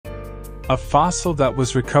A fossil that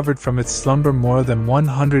was recovered from its slumber more than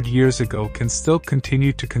 100 years ago can still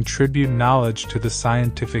continue to contribute knowledge to the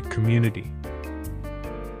scientific community.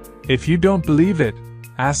 If you don't believe it,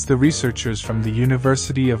 ask the researchers from the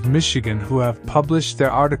University of Michigan who have published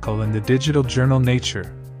their article in the digital journal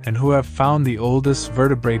Nature, and who have found the oldest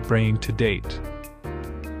vertebrate brain to date,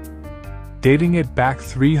 dating it back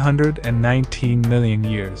 319 million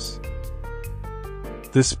years.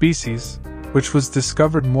 The species, which was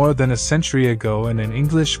discovered more than a century ago in an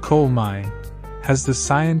English coal mine, has the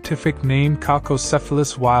scientific name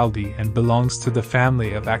Caucocephalus wildi and belongs to the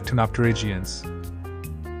family of actinopterygians.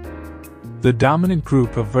 The dominant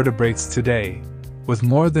group of vertebrates today, with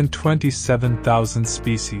more than 27,000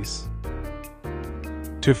 species.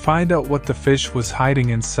 To find out what the fish was hiding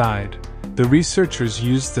inside, the researchers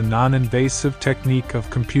used the non-invasive technique of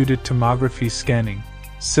computed tomography scanning,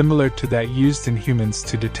 similar to that used in humans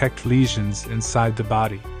to detect lesions inside the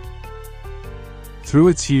body. Through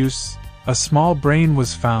its use, a small brain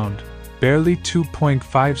was found, barely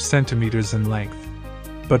 2.5 centimeters in length,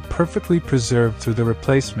 but perfectly preserved through the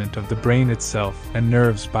replacement of the brain itself and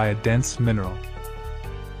nerves by a dense mineral.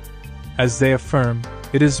 As they affirm,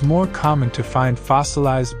 it is more common to find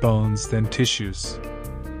fossilized bones than tissues.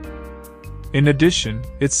 In addition,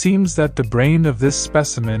 it seems that the brain of this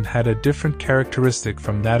specimen had a different characteristic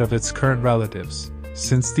from that of its current relatives,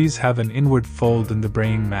 since these have an inward fold in the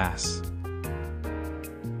brain mass,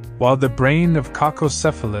 while the brain of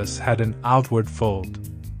Caucocephalus had an outward fold.